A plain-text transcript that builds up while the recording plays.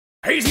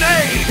He's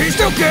Nate! He's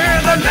Dookie!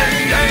 The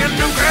Nate and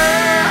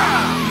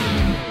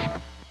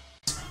Dookie!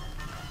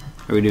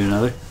 Are we doing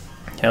another?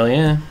 Hell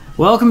yeah.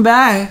 Welcome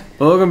back!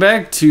 Welcome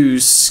back to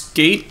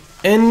Skate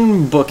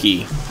and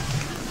Bookie.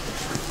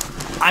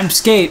 I'm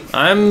Skate.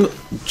 I'm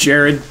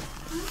Jared.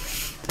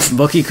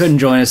 Bookie couldn't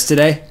join us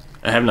today.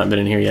 I have not been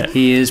in here yet.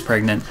 He is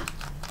pregnant.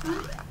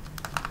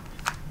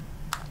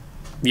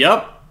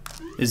 Yup.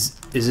 Is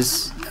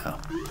this... Oh.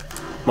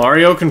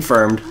 Mario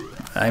confirmed.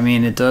 I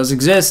mean, it does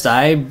exist.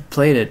 I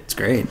played it. It's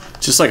great.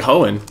 Just like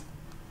Hoenn.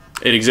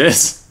 It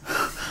exists.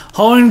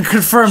 Hoenn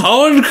confirmed.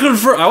 Hoenn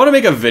confirmed. I want to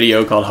make a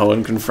video called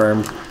Hoenn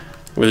confirmed.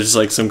 Where there's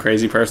like some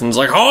crazy person's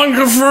like, Hoenn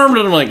confirmed!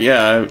 And I'm like,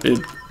 yeah,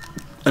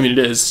 I mean, it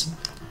is.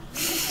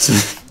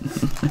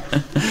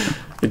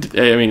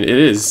 I mean, it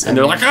is. And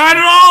they're like, I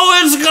know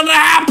it's gonna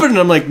happen! And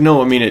I'm like,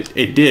 no, I mean,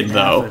 it did,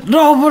 though.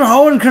 No, but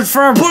Hoenn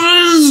confirmed. But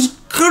it is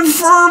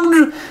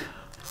confirmed!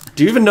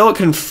 Do you even know what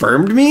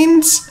confirmed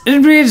means? It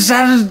means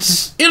that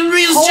it's... It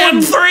means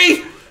Gen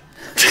 3!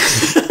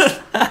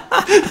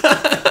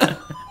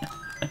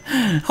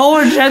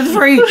 Hoenn Gen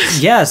 3!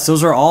 Yes,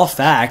 those are all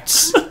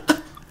facts.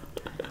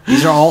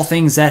 These are all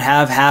things that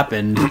have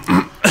happened.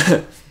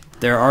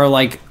 There are,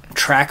 like,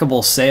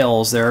 trackable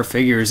sales, there are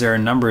figures, there are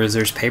numbers,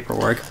 there's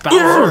paperwork.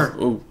 Bowser!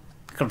 Ooh.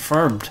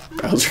 Confirmed.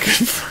 Bowser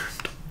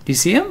confirmed. Do you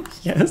see him?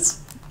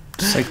 Yes.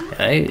 Just like,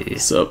 hey.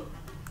 So,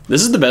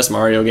 this is the best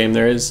Mario game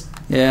there is.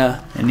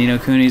 Yeah, and Ni no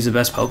Kuni's the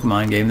best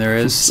Pokemon game there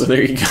is. So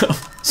there you go.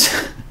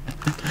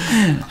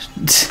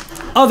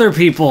 Other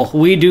people,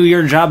 we do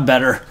your job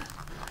better.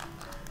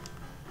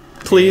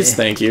 Please,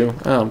 thank you.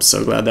 Oh, I'm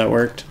so glad that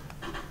worked.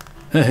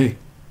 Hey.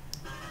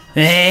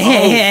 Oh,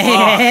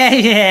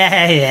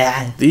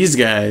 these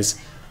guys.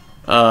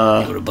 You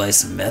want to buy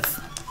some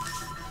meth?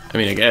 I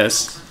mean, I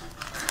guess.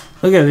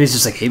 Look at him, he's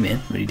just like, hey man,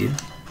 what do you do?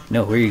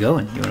 No, where are you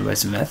going? You want to buy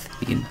some meth?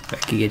 I can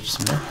get you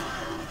some meth.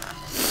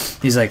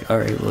 He's like,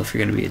 alright, well, if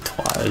you're gonna be a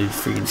twat,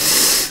 freaking...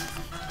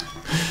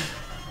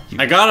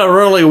 I got a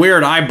really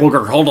weird eye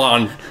booger, hold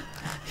on.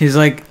 He's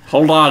like...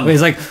 Hold on.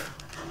 He's like...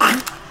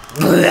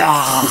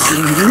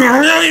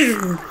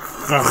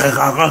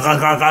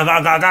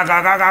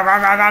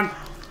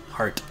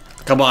 Heart.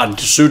 Come on,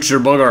 shoot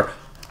your booger.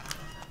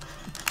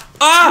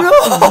 Ah!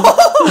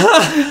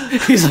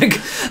 He's like,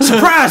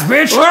 surprise,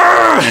 bitch!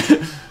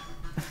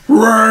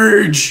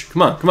 Rage!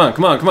 Come on, come on,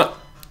 come on, come on.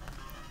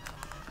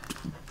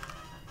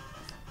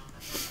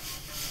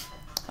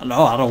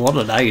 No, I don't want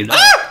to die, you know.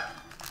 Ah!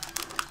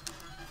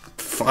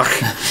 Fuck.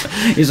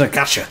 He's like,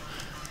 gotcha.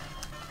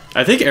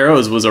 I think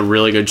arrows was a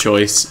really good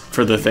choice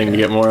for the thing to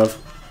get more of.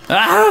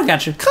 Ah,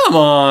 gotcha. Come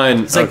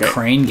on. It's like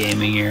crane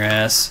gaming your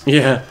ass.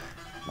 Yeah.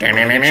 These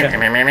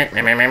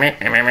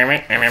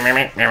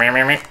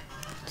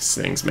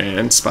things,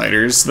 man.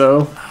 Spiders,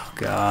 though. Oh,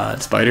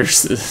 God.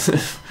 Spiders.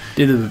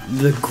 Dude,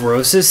 the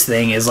grossest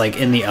thing is, like,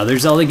 in the other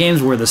Zelda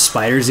games where the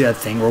spiders do that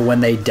thing where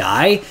when they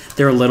die,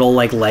 their little,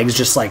 like, legs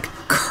just, like,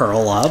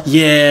 curl up.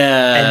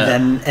 Yeah.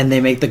 And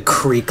they make the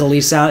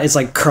creakly sound. It's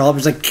like curl up.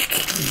 It's like...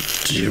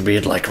 Do you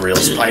mean like real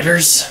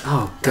spiders?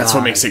 Oh, God. That's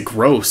what makes it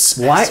gross.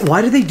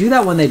 Why do they do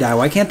that when they die?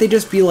 Why can't they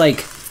just be,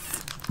 like,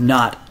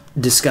 not more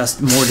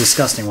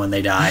disgusting when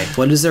they die?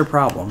 What is their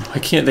problem? Why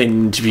can't they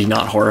be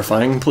not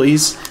horrifying,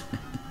 please?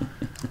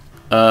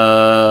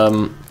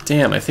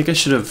 Damn, I think I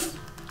should have...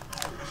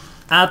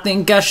 I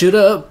think I should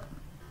have.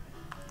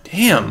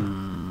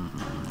 Damn.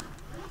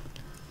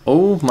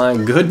 Oh my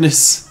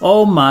goodness.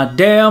 Oh my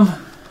damn.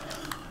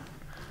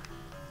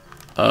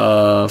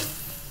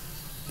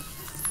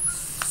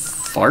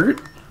 Fart?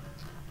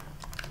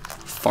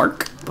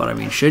 Fark? But I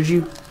mean, should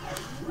you?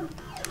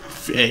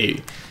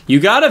 Hey, you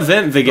gotta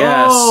vent the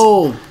gas.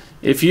 Oh!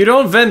 If you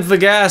don't vent the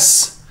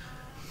gas,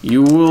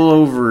 you will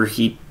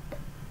overheat.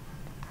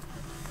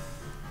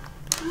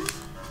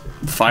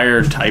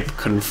 Fire type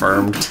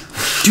confirmed.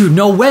 Dude,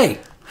 no way!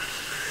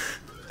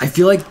 I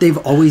feel like they've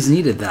always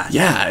needed that.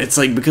 Yeah, it's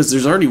like because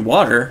there's already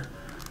water.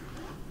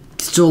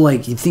 Still,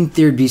 like, you'd think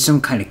there'd be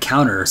some kind of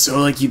counter. So,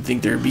 like, you'd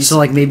think there'd be So,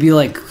 like, maybe,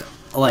 like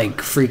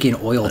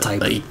freaking oil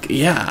type. Like,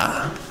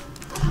 yeah.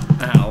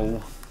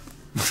 Ow.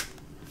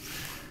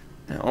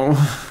 Ow.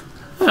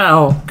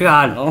 Oh,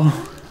 God.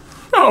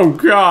 Oh,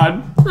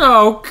 God.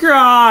 Oh,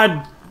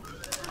 God!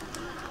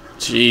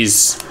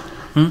 Jeez.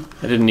 I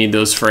didn't need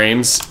those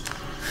frames.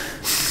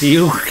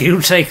 You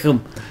take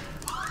them.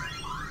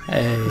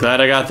 Hey.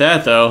 Glad I got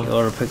that, though. You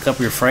want to pick up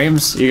your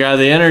frames? You got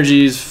the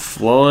energies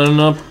flowing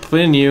up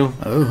in you.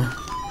 Oh.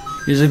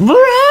 He's like,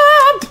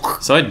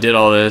 So I did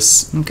all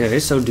this. okay,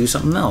 so do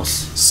something else.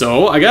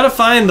 So I gotta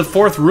find the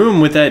fourth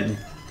room with that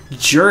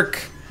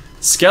jerk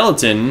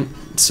skeleton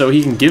so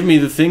he can give me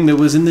the thing that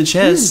was in the These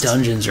chest.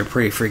 dungeons are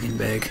pretty freaking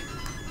big.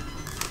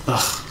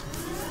 Ugh.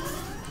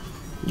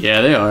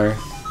 Yeah, they are.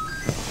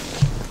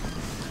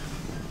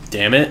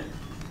 Damn it.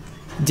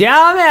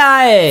 Damn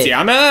it!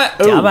 Damn it!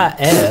 Damn it!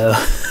 Oh.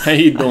 How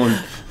you doing?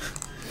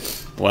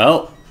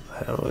 Well.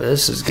 Oh,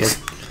 this is good.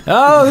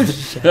 Oh,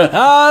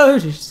 oh,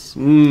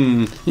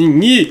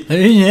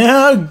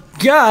 oh,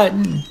 God.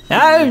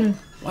 Oh.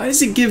 Why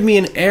does it give me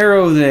an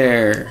arrow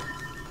there?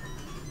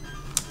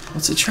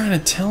 What's it trying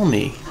to tell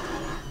me?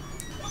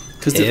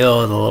 Ew, the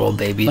little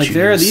baby like chews.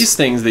 there are these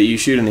things that you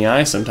shoot in the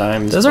eye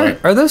sometimes. Those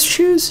are those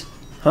chews?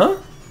 Huh?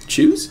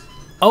 Chews?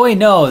 Oh wait,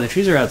 no, the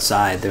chews are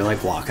outside. They're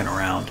like walking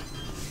around.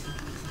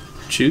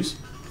 Chews?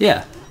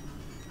 Yeah.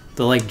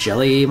 The like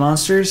jelly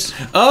monsters?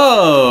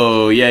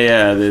 Oh,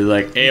 yeah. They're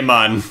like, hey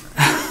man.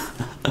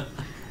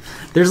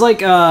 There's like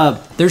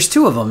there's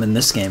 2 of them in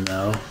this game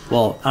though.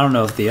 Well, I don't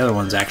know if the other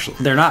ones actually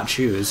they're not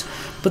chews,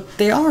 but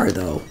they are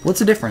though. What's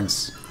the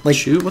difference? Like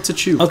Chew? What's a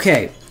chew?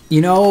 Okay,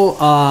 you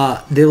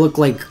know they look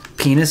like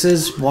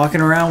penises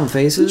walking around with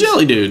faces?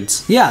 Jelly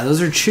dudes. Yeah,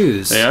 those are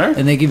chews. They are?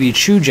 And they give you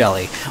chew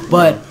jelly.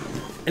 But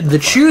the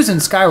chews in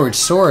Skyward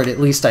Sword, at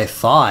least I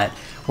thought,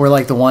 were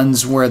like the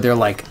ones where they're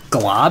like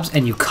globs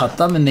and you cut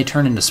them and they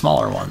turn into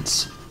smaller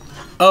ones.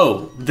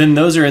 Oh, then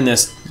those are in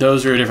this.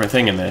 Those are a different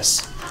thing in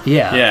this.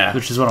 Yeah.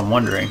 Which is what I'm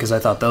wondering, because I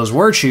thought those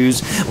were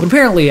chews, but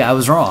apparently I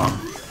was wrong.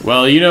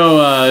 Well, you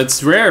know,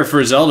 it's rare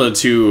for Zelda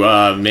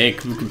to make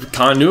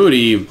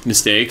continuity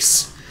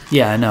mistakes.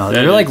 Yeah, I know.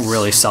 They're like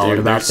really solid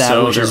about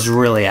that, which is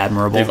really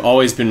admirable. They've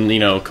always been, you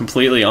know,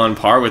 completely on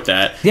par with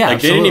that. Yeah,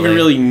 like, they didn't even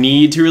really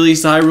need to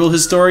release Hyrule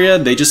Historia.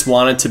 They just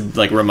wanted to,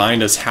 like,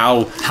 remind us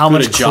how much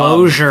good a job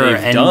closure they've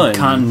and done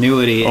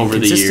continuity and over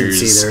the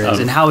consistency years there is,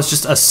 and how it's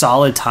just a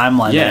solid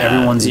timeline that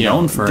everyone's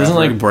known for. Doesn't,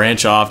 like,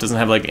 branch off, doesn't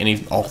have, like,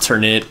 any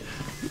alternate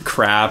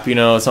crap, you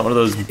know. It's not one of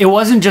those. It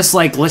wasn't just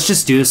like, let's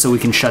just do this so we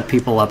can shut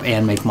people up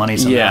and make money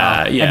somehow.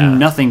 Yeah. It had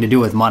nothing to do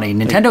with money.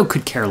 Nintendo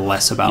could care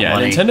less about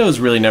money.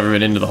 Nintendo's really never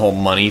been into the whole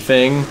money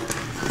thing.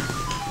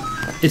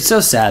 It's so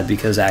sad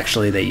because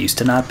actually they used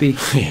to not be.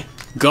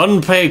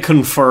 Gunpei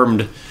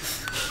confirmed.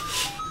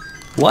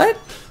 What?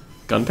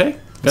 Gunpei?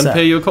 What's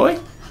Gunpei Yokoi?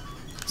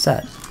 What's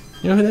that?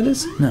 You know who that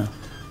is? No.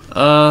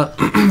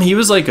 He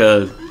was like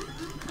a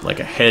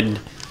head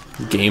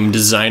game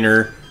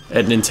designer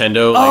at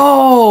Nintendo. Like,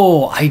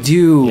 Oh, I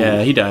do.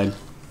 yeah, he died.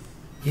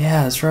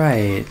 Yeah, that's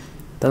right.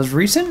 That was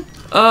recent?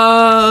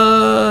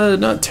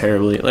 Not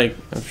terribly. Like,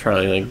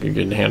 probably like a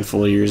good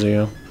handful of years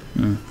ago.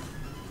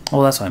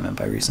 Well, that's what I meant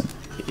by recent.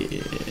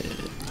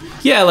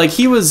 Yeah, like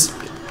he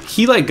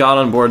like got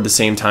on board the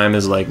same time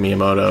as like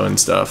Miyamoto and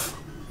stuff.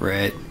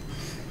 Right.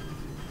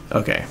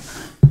 Okay.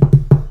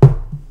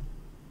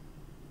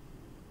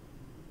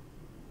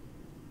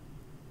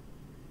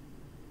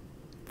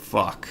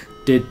 Fuck.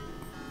 Did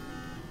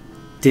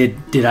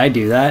I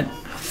do that?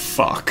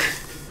 Fuck.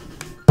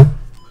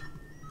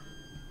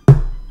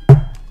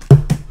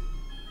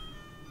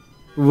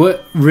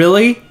 What?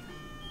 Really?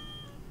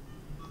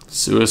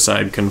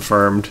 Suicide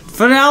confirmed.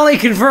 Finale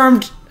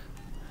confirmed.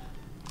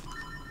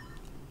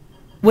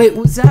 Wait,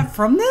 was that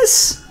from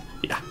this?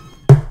 Yeah.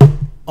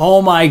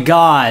 Oh my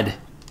god.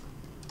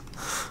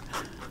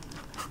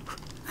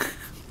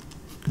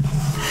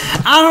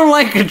 I don't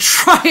like it.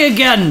 Try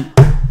again.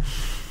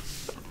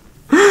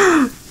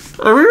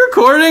 Are we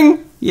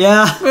recording?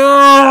 Yeah.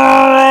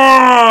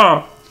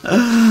 Ah!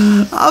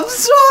 I'm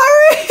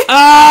sorry.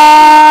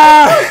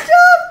 Ah!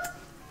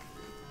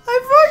 I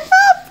fucked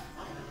up.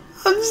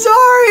 I'm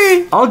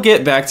sorry. I'll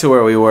get back to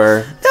where we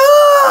were.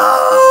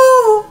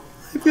 No.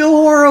 I feel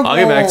horrible. I'll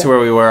get back to where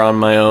we were on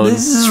my own.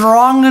 This is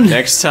wrong and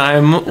Next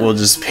time, we'll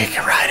just pick it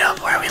right up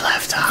where we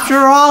left off.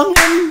 wrong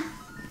and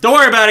Don't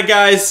worry about it,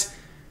 guys.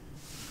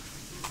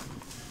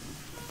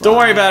 Don't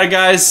worry about it,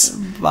 guys.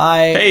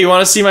 bye. Hey, you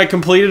want to see my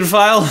completed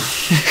file?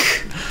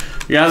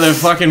 You got the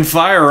fucking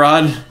fire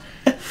rod.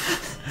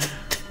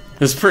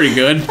 That's pretty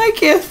good. I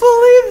can't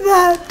believe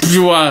that.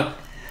 You,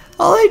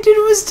 All I did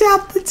was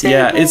tap the table.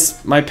 yeah,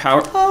 it's my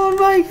power. Oh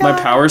my god.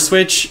 My power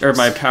switch or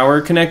my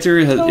power connector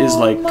is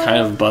like kind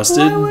of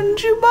busted Why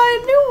wouldn't you buy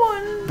a new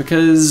one?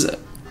 because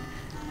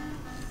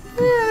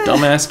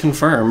dumbass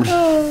confirmed.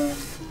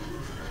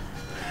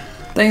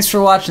 Thanks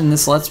for watching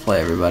this Let's Play,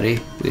 everybody.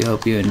 We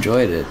hope you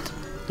enjoyed it.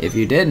 If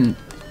you didn't,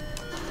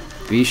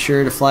 be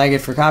sure to flag it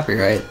for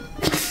copyright.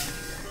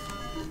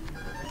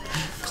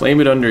 Claim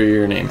it under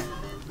your name.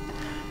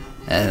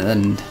 And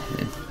then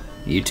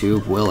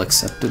YouTube will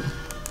accept it.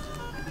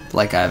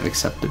 Like I've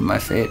accepted my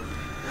fate.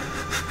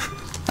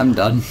 I'm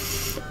done.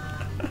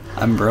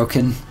 I'm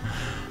broken.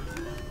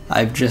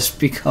 I've just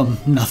become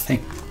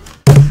nothing.